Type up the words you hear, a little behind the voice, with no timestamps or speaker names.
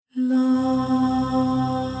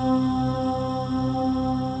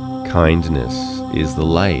Kindness is the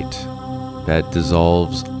light that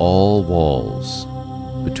dissolves all walls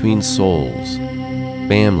between souls,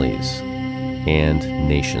 families, and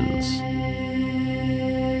nations.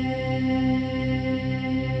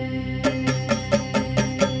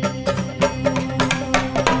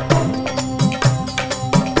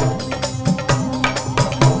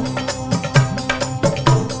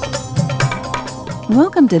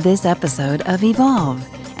 Welcome to this episode of Evolve,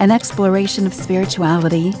 an exploration of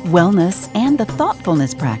spirituality, wellness, and the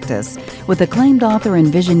thoughtfulness practice with acclaimed author and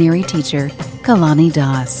visionary teacher, Kalani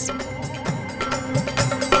Das.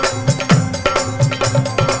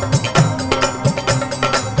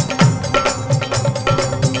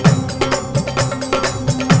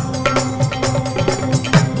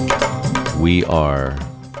 We are,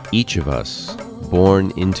 each of us,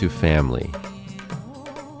 born into family.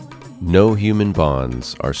 No human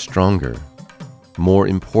bonds are stronger, more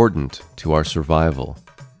important to our survival,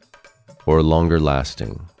 or longer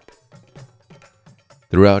lasting.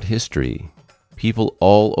 Throughout history, people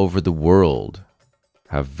all over the world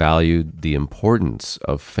have valued the importance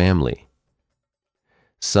of family.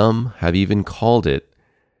 Some have even called it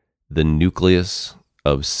the nucleus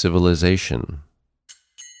of civilization.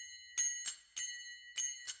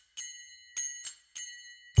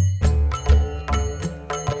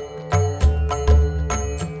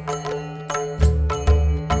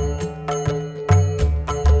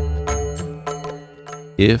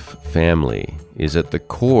 If family is at the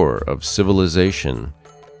core of civilization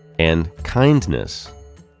and kindness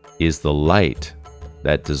is the light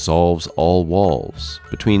that dissolves all walls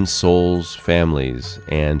between souls, families,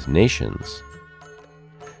 and nations,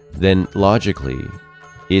 then logically,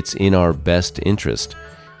 it's in our best interest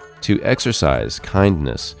to exercise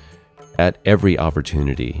kindness at every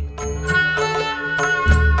opportunity.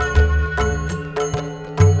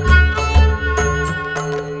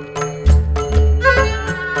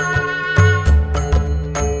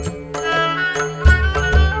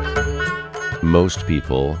 Most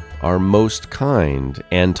people are most kind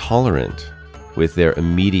and tolerant with their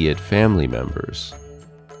immediate family members.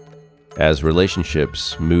 As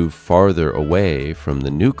relationships move farther away from the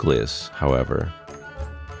nucleus, however,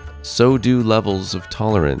 so do levels of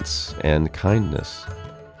tolerance and kindness.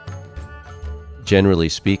 Generally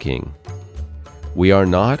speaking, we are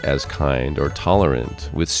not as kind or tolerant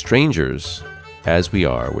with strangers as we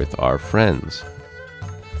are with our friends.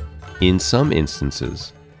 In some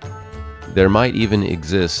instances, there might even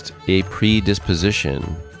exist a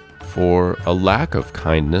predisposition for a lack of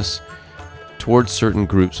kindness towards certain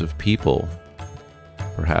groups of people,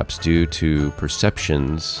 perhaps due to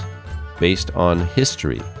perceptions based on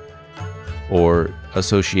history or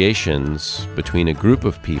associations between a group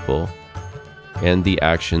of people and the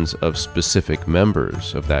actions of specific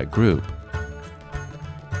members of that group.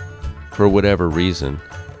 For whatever reason,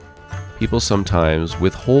 people sometimes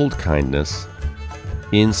withhold kindness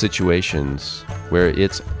in situations where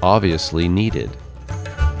it's obviously needed.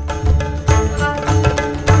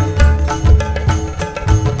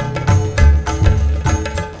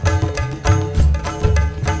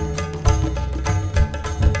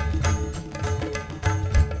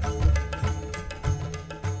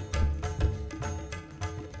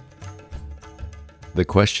 The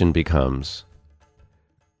question becomes,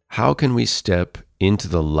 how can we step into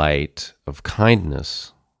the light of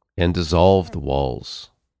kindness and dissolve the walls?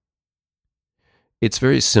 It's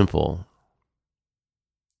very simple.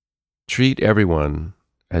 Treat everyone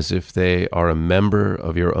as if they are a member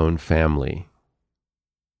of your own family.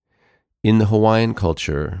 In the Hawaiian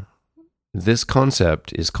culture, this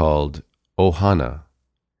concept is called ohana,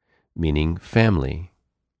 meaning family.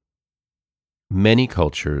 Many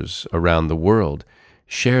cultures around the world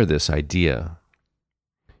share this idea,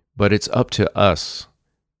 but it's up to us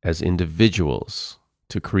as individuals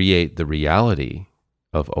to create the reality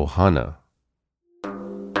of ohana.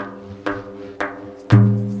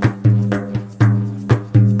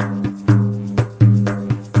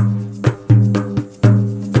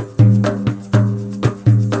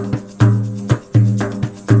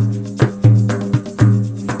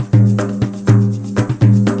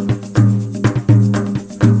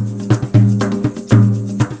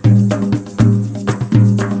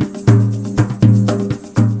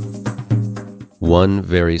 One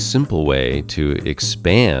very simple way to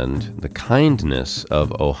expand the kindness of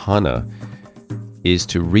ohana is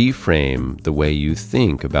to reframe the way you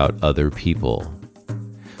think about other people.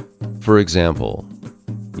 For example,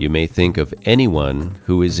 you may think of anyone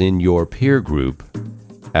who is in your peer group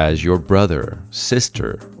as your brother,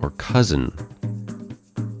 sister, or cousin.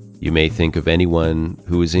 You may think of anyone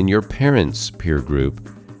who is in your parents' peer group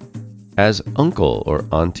as uncle or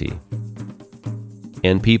auntie,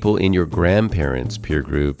 and people in your grandparents' peer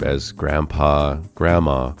group as grandpa,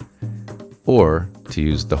 grandma, or, to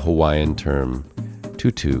use the Hawaiian term,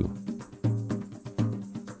 tutu.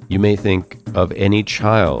 You may think of any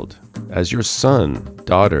child as your son,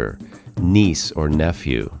 daughter, niece, or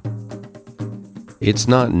nephew. It's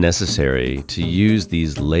not necessary to use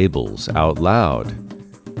these labels out loud.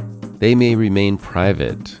 They may remain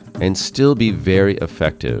private and still be very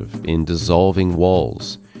effective in dissolving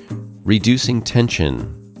walls, reducing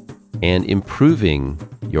tension, and improving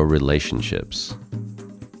your relationships.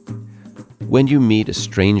 When you meet a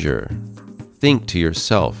stranger, think to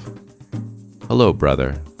yourself, "Hello,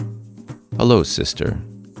 brother. Hello, sister."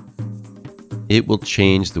 It will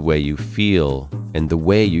change the way you feel and the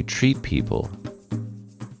way you treat people.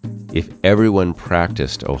 If everyone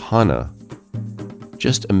practiced Ohana,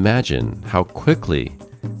 just imagine how quickly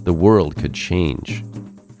the world could change.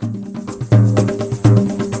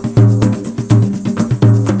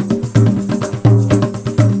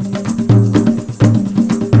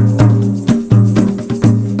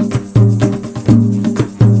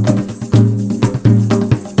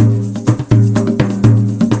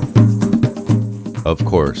 Of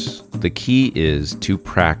course, the key is to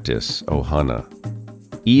practice Ohana,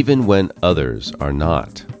 even when others are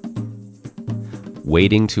not.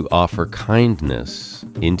 Waiting to offer kindness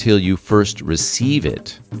until you first receive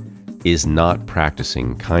it is not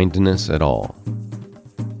practicing kindness at all.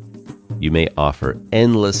 You may offer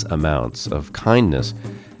endless amounts of kindness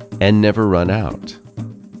and never run out.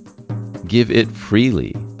 Give it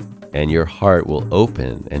freely, and your heart will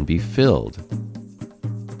open and be filled.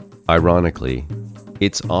 Ironically,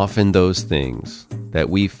 it's often those things that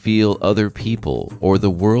we feel other people or the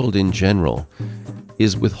world in general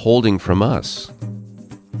is withholding from us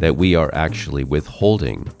that we are actually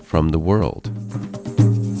withholding from the world.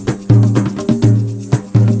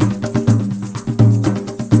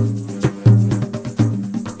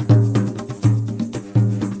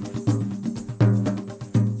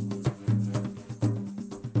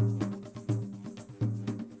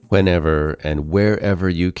 Whenever and wherever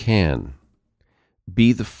you can,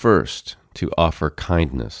 be the first to offer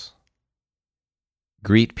kindness.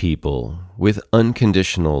 Greet people with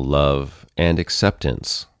unconditional love and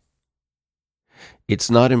acceptance. It's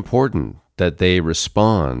not important that they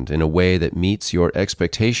respond in a way that meets your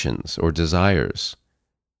expectations or desires.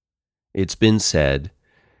 It's been said,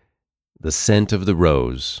 "The scent of the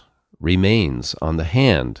rose remains on the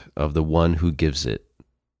hand of the one who gives it."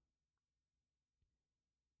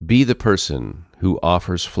 Be the person who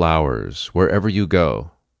offers flowers wherever you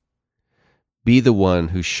go. Be the one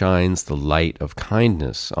who shines the light of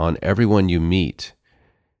kindness on everyone you meet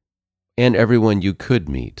and everyone you could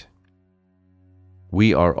meet.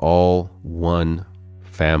 We are all one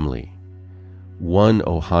family, one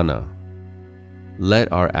Ohana.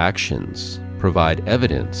 Let our actions provide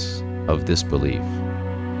evidence of this belief.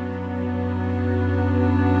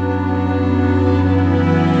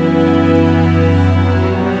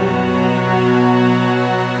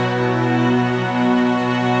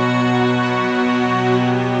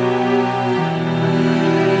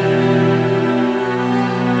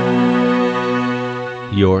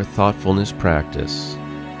 Your thoughtfulness practice.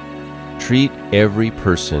 Treat every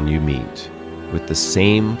person you meet with the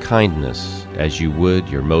same kindness as you would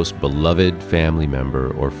your most beloved family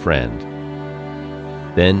member or friend.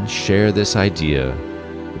 Then share this idea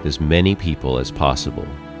with as many people as possible.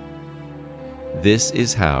 This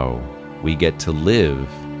is how we get to live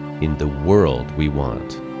in the world we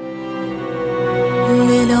want.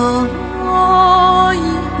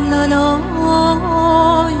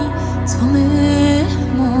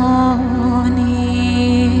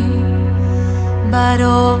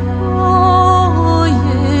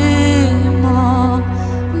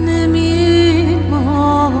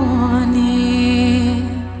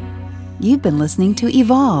 You've been listening to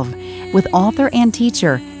Evolve with author and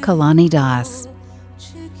teacher Kalani Das.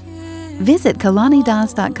 Visit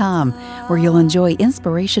kalanidas.com, where you'll enjoy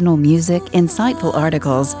inspirational music, insightful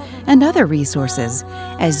articles, and other resources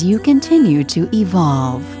as you continue to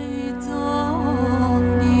evolve.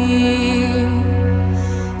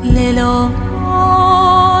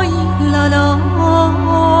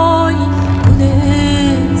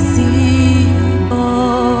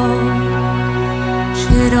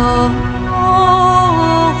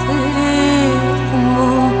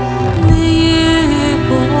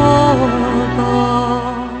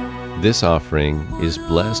 This offering is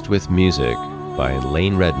blessed with music by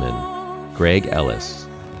Lane Redman, Greg Ellis,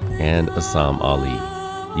 and Assam Ali,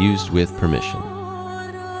 used with permission.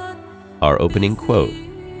 Our opening quote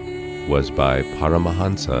was by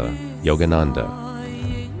Paramahansa Yogananda.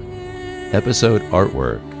 Episode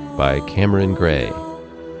artwork by Cameron Gray.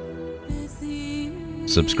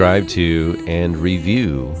 Subscribe to and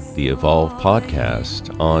review the Evolve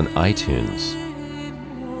podcast on iTunes.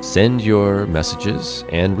 Send your messages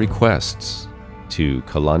and requests to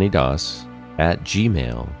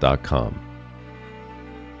kalanidas@gmail.com.